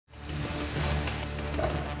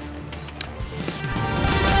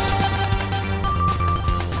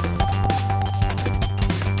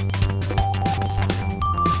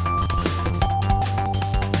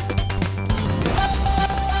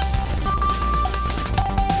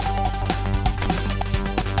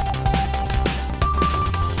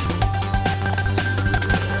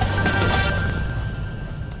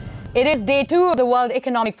It is day 2 of the World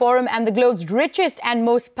Economic Forum, and the globe's richest and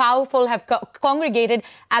most powerful have congregated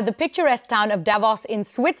at the picturesque town of Davos in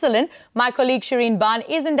Switzerland. My colleague Shereen Bhan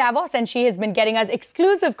is in Davos, and she has been getting us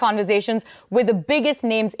exclusive conversations with the biggest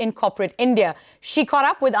names in corporate India. She caught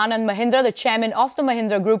up with Anand Mahindra, the chairman of the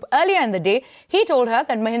Mahindra Group, earlier in the day. He told her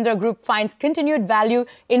that Mahindra Group finds continued value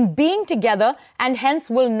in being together and hence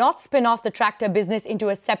will not spin off the tractor business into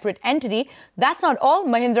a separate entity. That's not all.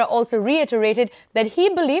 Mahindra also reiterated that he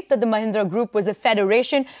believed that the Mahindra Group was a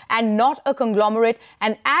federation and not a conglomerate,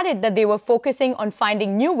 and added that they were focusing on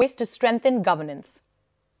finding new ways to strengthen governance.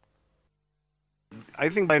 I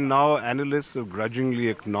think by now analysts have grudgingly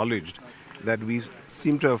acknowledged that we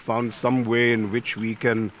seem to have found some way in which we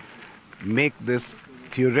can make this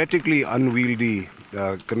theoretically unwieldy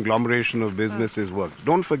conglomeration of businesses work.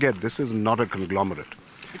 Don't forget, this is not a conglomerate.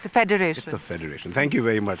 It's a federation. It's a federation. Thank you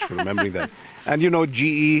very much for remembering that. And you know,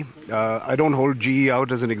 GE, I don't hold GE out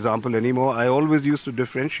as an example anymore. I always used to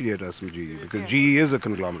differentiate us from GE because GE is a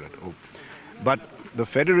conglomerate. But the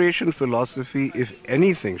federation philosophy, if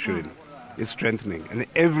anything, Shereen, is strengthening. And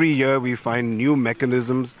every year we find new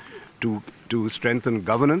mechanisms to strengthen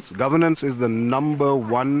governance. Governance is the number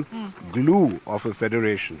one glue of a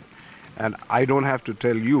federation. And I don't have to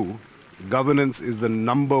tell you, governance is the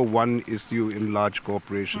number one issue in large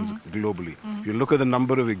corporations globally. If you look at the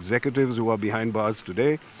number of executives who are behind bars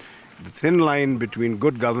today, the thin line between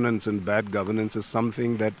good governance and bad governance is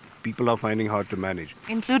something that people are finding hard to manage.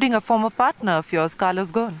 Including a former partner of yours,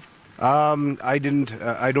 Carlos Ghosn. I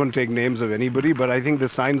don't take names of anybody, but I think the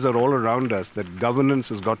signs are all around us that governance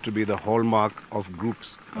has got to be the hallmark of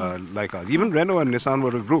groups like us. Even Renault and Nissan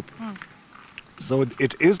were a group. So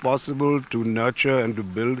it is possible to nurture and to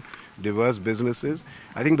build diverse businesses.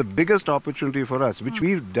 I think the biggest opportunity for us, which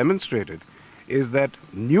we've demonstrated, is that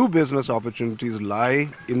new business opportunities lie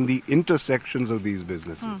in the intersections of these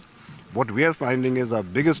businesses. What we are finding is our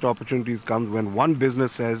biggest opportunities come when one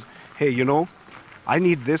business says, hey, you know, I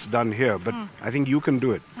need this done here, but I think you can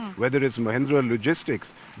do it. Whether it's Mahindra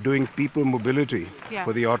Logistics doing people mobility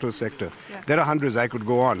for the auto sector. There are hundreds, I could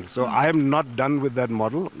go on. So I am not done with that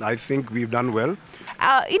model. I think we've done well.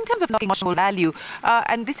 In terms of marginal value,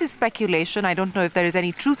 and this is speculation, I don't know if there is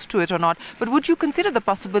any truth to it or not, but would you consider the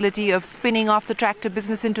possibility of spinning off the tractor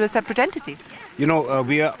business into a separate entity? You know,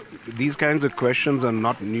 these kinds of questions are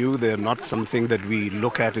not new. They're not something that we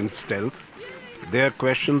look at in stealth. There are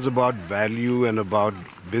questions about value and about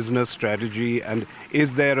business strategy, and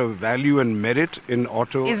is there a value and merit in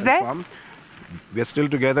auto and farm? We're still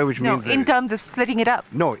together, which means... No, in terms of splitting it up.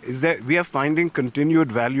 No, we are finding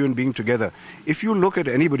continued value in being together. If you look at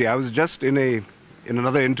anybody, I was just in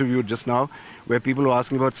another interview just now where people were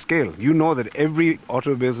asking about scale. You know that every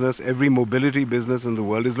auto business, every mobility business in the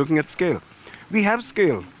world is looking at scale. We have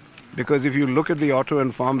scale. Because if you look at the auto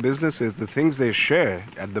and farm businesses, the things they share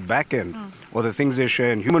at the back end, or the things they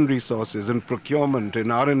share in human resources, in procurement, in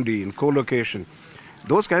R&D, in co-location,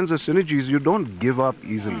 those kinds of synergies you don't give up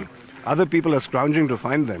easily. Other people are scrounging to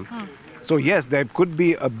find them. So yes, there could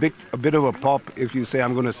be a bit of a pop if you say,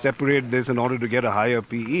 I'm going to separate this in order to get a higher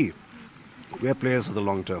PE. We're players for the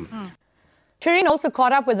long term. Shereen also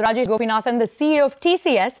caught up with Rajesh Gopinathan, the CEO of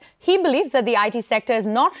TCS. He believes that the IT sector is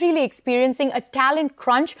not really experiencing a talent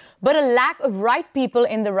crunch, but a lack of right people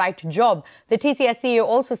in the right job. The TCS CEO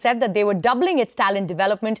also said that they were doubling its talent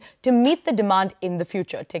development to meet the demand in the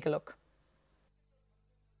future. Take a look.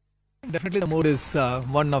 Definitely the mood is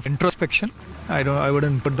one of introspection. I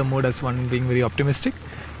wouldn't put the mood as one being very optimistic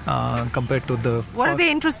compared to the... What are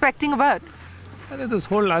they introspecting about? This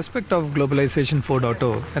whole aspect of globalization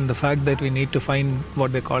 4.0 and the fact that we need to find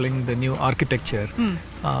what they're calling the new architecture.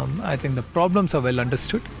 I think the problems are well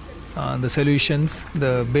understood. The solutions,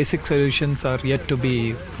 the basic solutions are yet to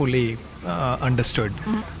be fully understood.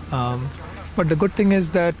 But the good thing is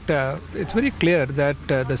that it's very clear that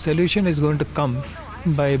the solution is going to come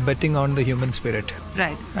by betting on the human spirit.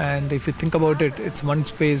 Right. And if you think about it, it's one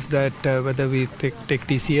space that whether we take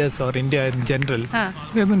TCS or India in general,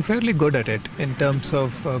 we have been fairly good at it in terms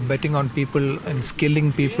of betting on people and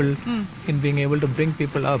skilling people in being able to bring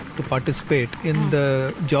people up to participate in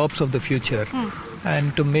the jobs of the future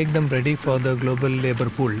and to make them ready for the global labor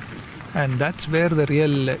pool. And that's where the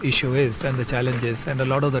real issue is and the challenge is, and a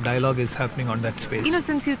lot of the dialogue is happening on that space. You know,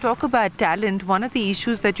 since you talk about talent, one of the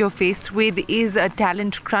issues that you're faced with is a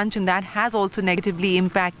talent crunch, and that has also negatively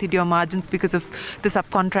impacted your margins because of the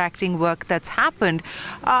subcontracting work that's happened.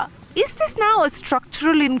 Is this now a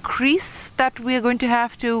structural increase that we're going to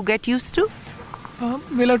have to get used to?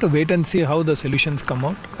 We'll have to wait and see how the solutions come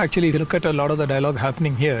out. Actually, if you look at a lot of the dialogue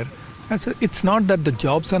happening here, it's not that the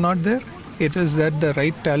jobs are not there. It is that the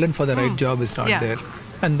right talent for the right job is not there.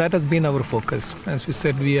 And that has been our focus. As we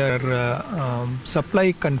said, we are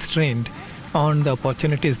supply constrained on the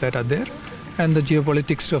opportunities that are there, and the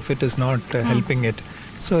geopolitics of it is not helping it.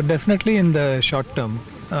 So definitely in the short term,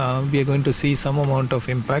 we are going to see some amount of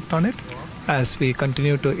impact on it as we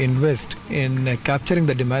continue to invest in capturing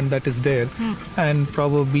the demand that is there and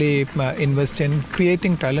probably invest in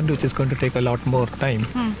creating talent, which is going to take a lot more time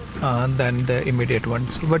than the immediate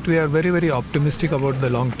ones. But we are very, very optimistic about the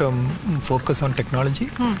long-term focus on technology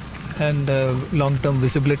and long-term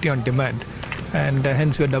visibility on demand. And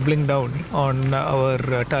hence we are doubling down on our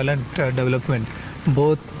talent development,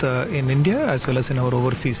 both in India as well as in our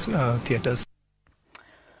overseas theatres.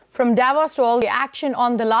 From Davos to all the action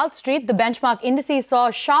on Dalal Street, the benchmark indices saw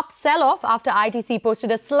a sharp sell-off after ITC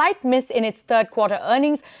posted a slight miss in its third quarter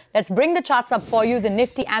earnings. Let's bring the charts up for you. The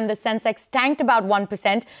Nifty and the Sensex tanked about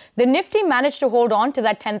 1%. The Nifty managed to hold on to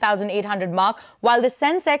that 10,800 mark, while the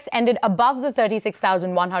Sensex ended above the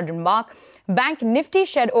 36,100 mark. Bank Nifty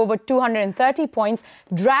shed over 230 points,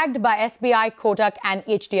 dragged by SBI, Kotak and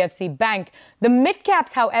HDFC Bank. The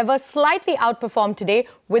mid-caps, however, slightly outperformed today,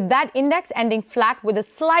 with that index ending flat with a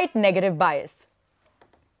slight negative bias.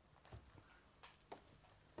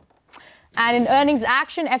 And in earnings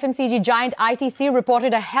action, FMCG giant ITC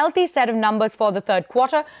reported a healthy set of numbers for the third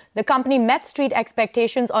quarter. The company met street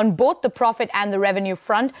expectations on both the profit and the revenue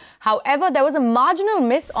front. However, there was a marginal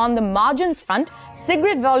miss on the margins front.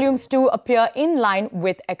 Cigarette volumes too appear in line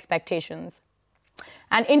with expectations.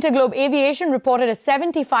 And Interglobe Aviation reported a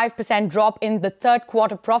 75% drop in the third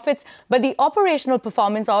quarter profits, but the operational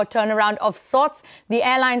performance or turnaround of sorts. The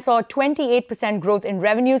airline saw a 28% growth in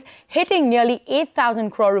revenues, hitting nearly 8,000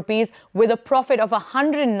 crore rupees with a profit of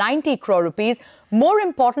 190 crore rupees. More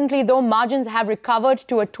importantly, though, margins have recovered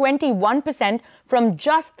to a 21% from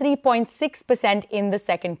just 3.6% in the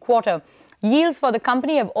second quarter. Yields for the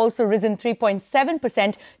company have also risen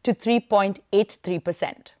 3.7% to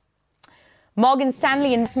 3.83%. Morgan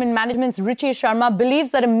Stanley Investment Management's Richie Sharma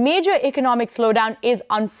believes that a major economic slowdown is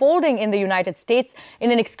unfolding in the United States.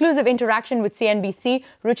 In an exclusive interaction with CNBC,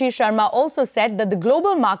 Richie Sharma also said that the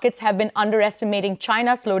global markets have been underestimating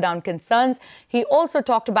China's slowdown concerns. He also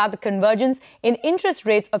talked about the convergence in interest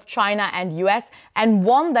rates of China and US and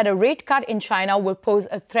warned that a rate cut in China will pose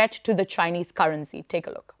a threat to the Chinese currency. Take a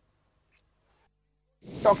look.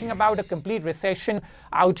 Talking about a complete recession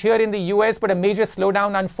out here in the US, but a major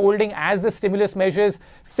slowdown unfolding as the stimulus measures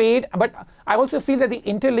fade. But I also feel that the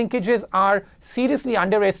interlinkages are seriously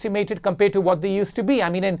underestimated compared to what they used to be. I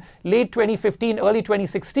mean, in late 2015, early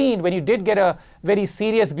 2016, when you did get a very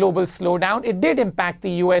serious global slowdown, it did impact the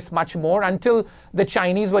US much more until the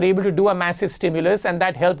Chinese were able to do a massive stimulus, and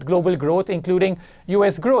that helped global growth, including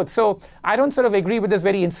US growth. So I don't sort of agree with this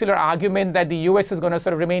very insular argument that the US is going to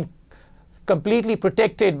sort of remain completely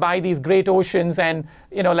protected by these great oceans and,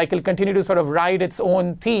 like it'll continue to sort of ride its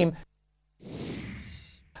own theme.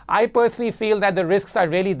 I personally feel that the risks are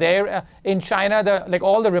really there. In China,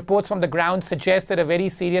 all the reports from the ground suggest that a very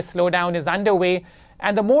serious slowdown is underway.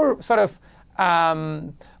 And the more sort of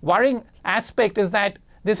worrying aspect is that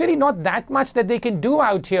there's really not that much that they can do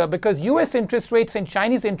out here, because US interest rates and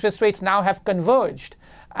Chinese interest rates now have converged.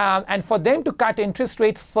 And for them to cut interest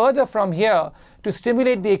rates further from here to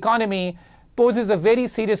stimulate the economy poses a very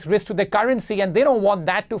serious risk to the currency, and they don't want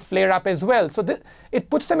that to flare up as well. So it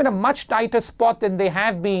puts them in a much tighter spot than they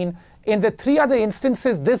have been in the three other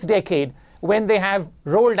instances this decade when they have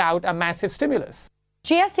rolled out a massive stimulus.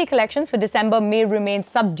 GST collections for December may remain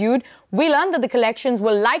subdued. We learned that the collections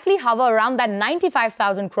will likely hover around that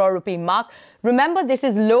 95,000 crore rupee mark. Remember, this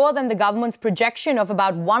is lower than the government's projection of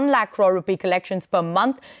about 1 lakh crore rupee collections per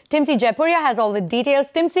month. Timsi Jaipuria has all the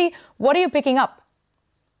details. Timsi, what are you picking up?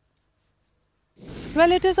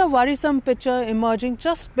 Well, it is a worrisome picture emerging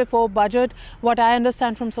just before budget. What I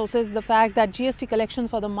understand from sources is the fact that GST collections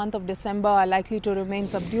for the month of December are likely to remain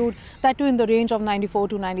subdued, that too in the range of 94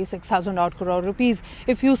 to 96,000 odd crore rupees.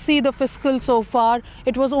 If you see the fiscal so far,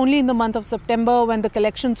 it was only in the month of September when the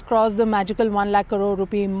collections crossed the magical 1 lakh crore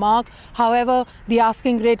rupee mark. However, the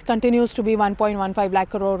asking rate continues to be 1.15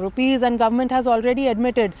 lakh crore rupees, and government has already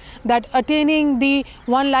admitted that attaining the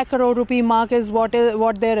 1 lakh crore rupee mark is what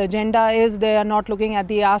their agenda is. They are not looking at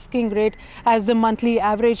the asking rate as the monthly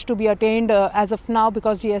average to be attained as of now,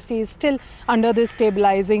 because GST is still under this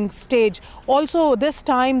stabilizing stage. Also, this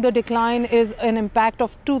time the decline is an impact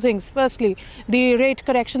of two things. Firstly, the rate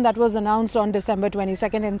correction that was announced on December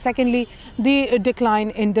 22nd, and secondly, the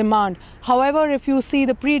decline in demand. However, if you see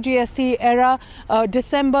the pre-GST era,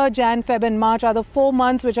 December, Jan, Feb and March are the 4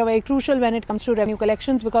 months which are very crucial when it comes to revenue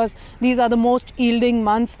collections, because these are the most yielding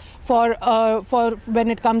months for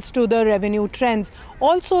when it comes to the revenue trends.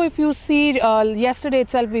 Also, if you see yesterday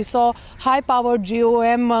itself, we saw high-powered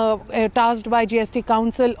GOM tasked by GST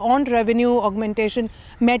Council on revenue augmentation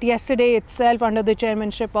met yesterday itself under the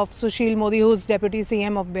chairmanship of Sushil Modi, who's Deputy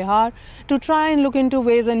CM of Bihar, to try and look into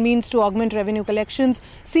ways and means to augment revenue collections.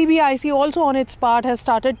 CBIC also on its part has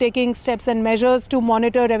started taking steps and measures to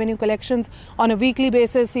monitor revenue collections on a weekly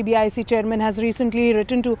basis. CBIC chairman has recently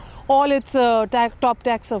written to all its top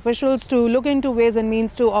tax officials to look into ways and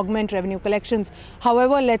means to augment revenue collections.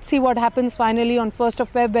 However, let's see what happens finally on 1st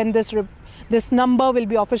of Feb when this number will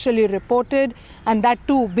be officially reported, and that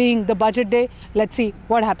too being the budget day. Let's see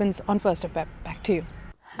what happens on 1st of Feb. Back to you.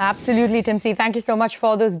 Absolutely, Timsi. Thank you so much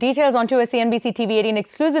for those details. On to a CNBC TV18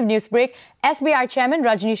 exclusive news break. SBI Chairman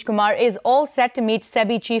Rajneesh Kumar is all set to meet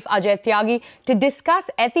SEBI Chief Ajay Tyagi to discuss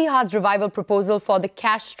Etihad's revival proposal for the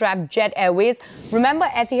cash-strapped Jet Airways. Remember,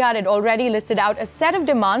 Etihad had already listed out a set of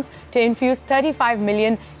demands to infuse $35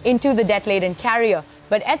 million into the debt-laden carrier.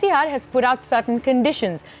 But Etihad has put out certain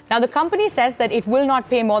conditions. Now, the company says that it will not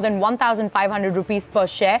pay more than 1,500 rupees per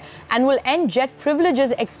share and will end Jet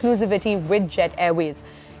Privileges exclusivity with Jet Airways.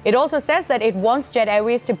 It also says that it wants Jet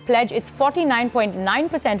Airways to pledge its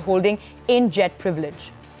 49.9% holding in Jet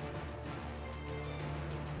Privilege.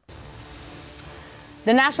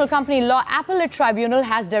 The National Company Law Appellate Tribunal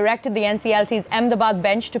has directed the NCLT's Ahmedabad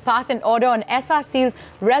bench to pass an order on Essar Steel's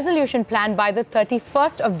resolution plan by the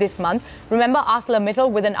 31st of this month. Remember, ArcelorMittal,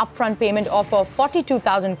 with an upfront payment offer of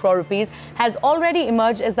 42,000 crore rupees, has already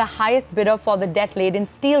emerged as the highest bidder for the debt-laden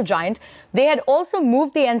steel giant. They had also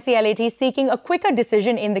moved the NCLAT seeking a quicker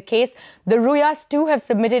decision in the case. The Ruyas too have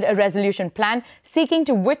submitted a resolution plan seeking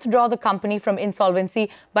to withdraw the company from insolvency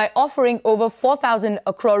by offering over 4,000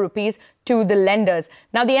 crore rupees to the lenders.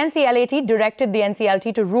 Now, the NCLAT directed the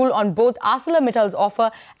NCLT to rule on both ArcelorMittal's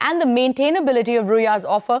offer and the maintainability of Ruya's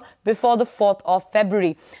offer before the 4th of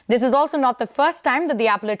February. This is also not the first time that the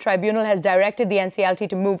Appellate Tribunal has directed the NCLT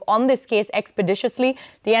to move on this case expeditiously.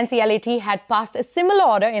 The NCLAT had passed a similar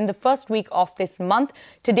order in the first week of this month.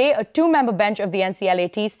 Today, a two-member bench of the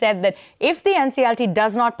NCLAT said that if the NCLT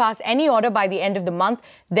does not pass any order by the end of the month,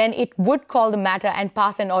 then it would call the matter and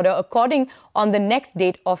pass an order according on the next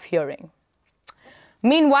date of hearing.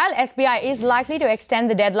 Meanwhile, SBI is likely to extend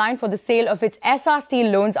the deadline for the sale of its Essar Steel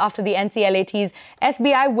loans after the NCLAT's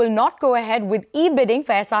SBI will not go ahead with e-bidding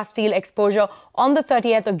for Essar Steel exposure on the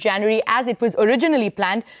 30th of January as it was originally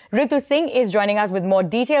planned. Ritu Singh is joining us with more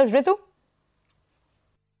details. Ritu?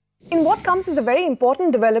 In what comes as a very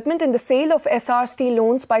important development in the sale of Essar Steel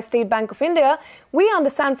loans by State Bank of India, we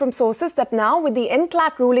understand from sources that now with the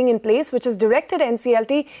NCLAT ruling in place, which has directed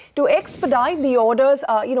NCLT to expedite the orders,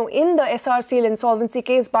 in the Essar Steel insolvency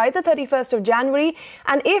case by the 31st of January.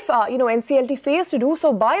 And if, NCLT fails to do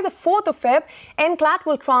so by the 4th of Feb, NCLAT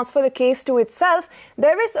will transfer the case to itself.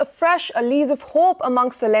 There is a fresh lease of hope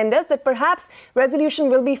amongst the lenders that perhaps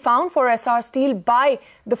resolution will be found for Essar Steel by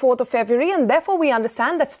the 4th of February. And therefore, we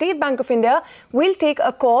understand that State Bank of India will take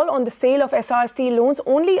a call on the sale of Essar Steel loans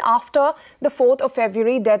only after the 4th of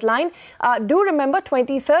February deadline. Do remember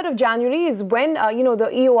 23rd of January is when, the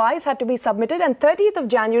EOIs had to be submitted, and 30th of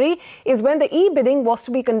January is when the e-bidding was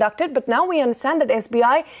to be conducted. But now we understand that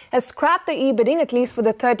SBI has scrapped the e-bidding at least for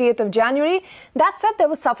the 30th of January. That said, there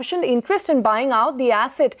was sufficient interest in buying out the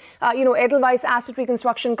asset, Edelweiss Asset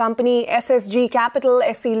Reconstruction Company, SSG Capital,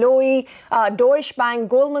 SC Lowy, Deutsche Bank,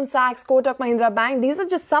 Goldman Sachs, Kotak Mahindra Bank. These are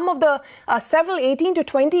just some of the several 18 to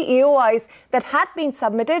 20 EOIs that had been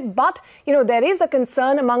submitted. But, there is a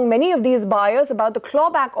concern among many of these buyers about the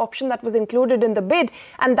clawback option that was included in the bid.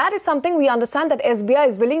 And that is something we understand that SBI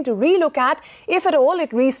is willing to relook at if at all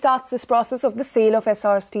it restarts this process of the sale of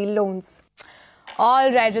Essar Steel loans.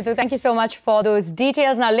 All right, Ritu, thank you so much for those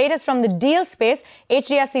details. Now, latest from the deal space,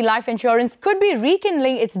 HDFC Life Insurance could be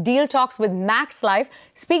rekindling its deal talks with Max Life.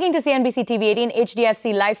 Speaking to CNBC TV18,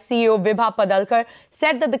 HDFC Life CEO Vibha Padalkar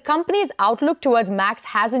said that the company's outlook towards Max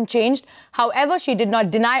hasn't changed. However, she did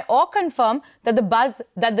not deny or confirm that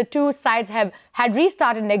the two sides had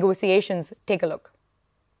restarted negotiations. Take a look.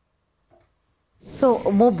 So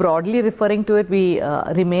more broadly referring to it, we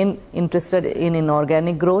remain interested in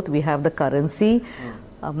inorganic growth. We have the currency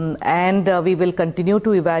and we will continue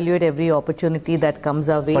to evaluate every opportunity that comes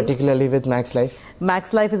our way. Particularly with Max Life?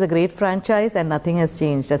 Max Life is a great franchise and nothing has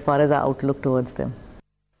changed as far as our outlook towards them.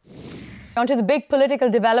 On to the big political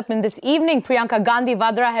development this evening. Priyanka Gandhi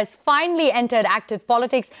Vadra has finally entered active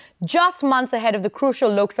politics just months ahead of the crucial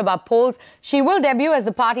Lok Sabha polls. She will debut as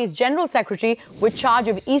the party's general secretary with charge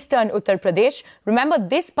of eastern Uttar Pradesh. Remember,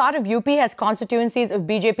 this part of UP has constituencies of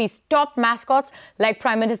BJP's top mascots like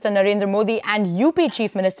Prime Minister Narendra Modi and UP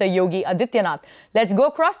Chief Minister Yogi Adityanath. Let's go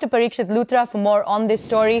across to Parikshit Luthra for more on this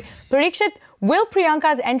story. Parikshit, Will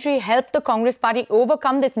Priyanka's entry help the Congress party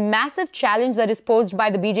overcome this massive challenge that is posed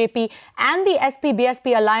by the BJP and the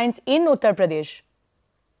SP-BSP alliance in Uttar Pradesh?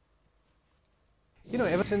 You know,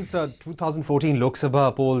 ever since 2014 Lok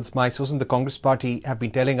Sabha polls, my sources in the Congress party have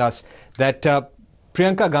been telling us that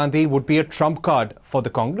Priyanka Gandhi would be a trump card for the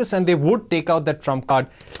Congress, and they would take out that trump card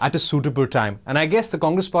at a suitable time. And I guess the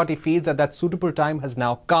Congress party feels that that suitable time has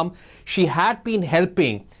now come. She had been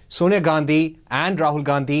helping Sonia Gandhi and Rahul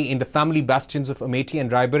Gandhi in the family bastions of Amethi and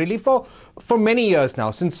Raebareli for many years now,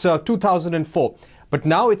 since 2004. But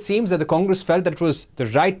now it seems that the Congress felt that it was the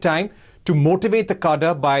right time to motivate the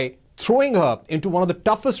cadre by throwing her into one of the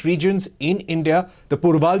toughest regions in India, the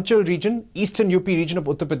Purvanchal region, eastern UP region of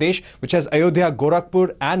Uttar Pradesh, which has Ayodhya,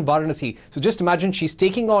 Gorakhpur and Varanasi. So just imagine, she's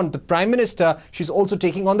taking on the Prime Minister, she's also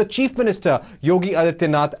taking on the Chief Minister, Yogi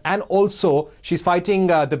Adityanath, and also she's fighting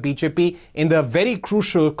the BJP in the very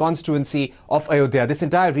crucial constituency of Ayodhya. This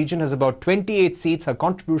entire region has about 28 seats. Her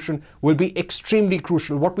contribution will be extremely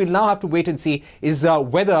crucial. What we'll now have to wait and see is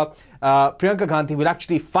whether Priyanka Gandhi will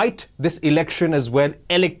actually fight this election as well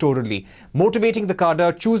electorally. Motivating the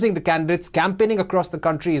cadre, choosing the candidates, campaigning across the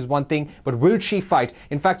country is one thing, but will she fight?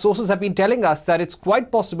 In fact, sources have been telling us that it's quite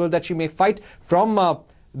possible that she may fight from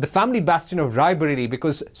the family bastion of Raebareli,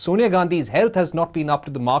 because Sonia Gandhi's health has not been up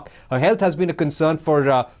to the mark. Her health has been a concern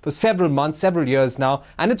for several months, several years now,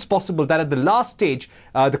 and it's possible that at the last stage,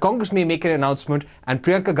 the Congress may make an announcement and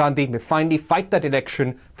Priyanka Gandhi may finally fight that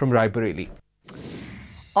election from Raebareli.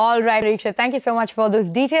 All right, Riksha, thank you so much for those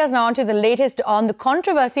details. Now on to the latest on the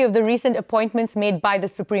controversy of the recent appointments made by the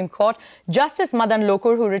Supreme Court. Justice Madan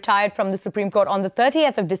Lokur, who retired from the Supreme Court on the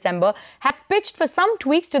 30th of December, has pitched for some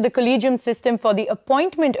tweaks to the collegium system for the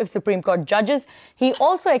appointment of Supreme Court judges. He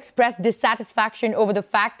also expressed dissatisfaction over the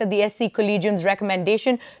fact that the SC Collegium's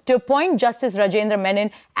recommendation to appoint Justice Rajendra Menon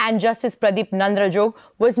and Justice Pradeep Nandrajog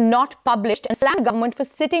was not published, and slammed the government for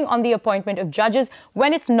sitting on the appointment of judges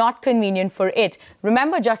when it's not convenient for it.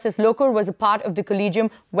 Remember, Justice Lokur was a part of the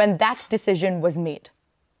collegium when that decision was made.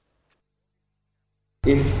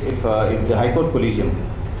 If the High Court collegium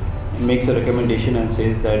makes a recommendation and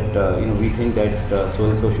says that we think that so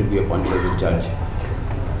and so should be appointed as a judge,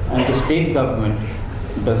 and the state government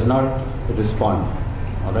does not respond,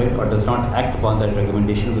 all right, or does not act upon that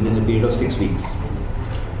recommendation within a period of 6 weeks,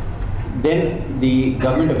 then the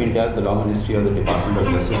government of India, the Law Ministry or the Department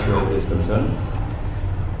of Justice, whoever is concerned,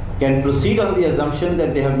 can proceed on the assumption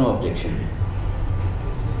that they have no objection.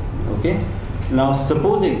 Okay? Now,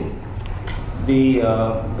 supposing the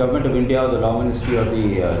Government of India or the Law Ministry or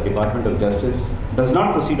the Department of Justice does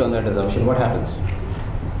not proceed on that assumption, what happens?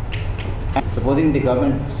 Supposing the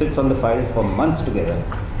government sits on the file for months together.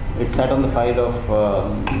 It sat on the file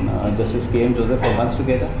of Justice K.M. Joseph for months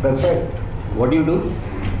together. That's right. What do you do?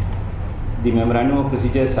 The memorandum of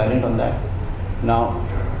procedure is silent on that. Now,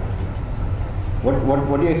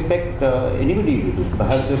 what do you expect anybody to do?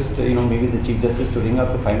 Perhaps just maybe the Chief Justice to ring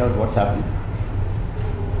up to find out what's happening.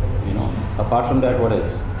 Apart from that, what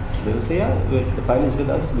else? They will say, yeah, the file is with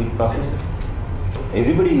us, we'll process it.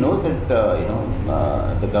 Everybody knows that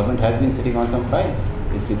the government has been sitting on some files.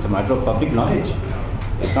 It's a matter of public knowledge.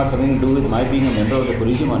 It's not something to do with my being a member of the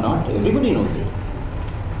collegium or not. Everybody knows it.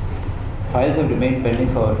 Files have remained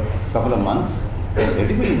pending for a couple of months.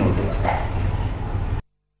 Everybody knows it.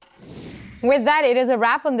 With that, it is a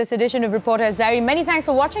wrap on this edition of Reporter Diary. Many thanks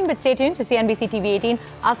for watching, but stay tuned to CNBC TV 18.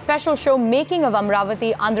 Our special show, Making of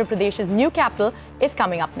Amravati, Andhra Pradesh's new capital, is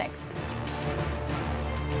coming up next.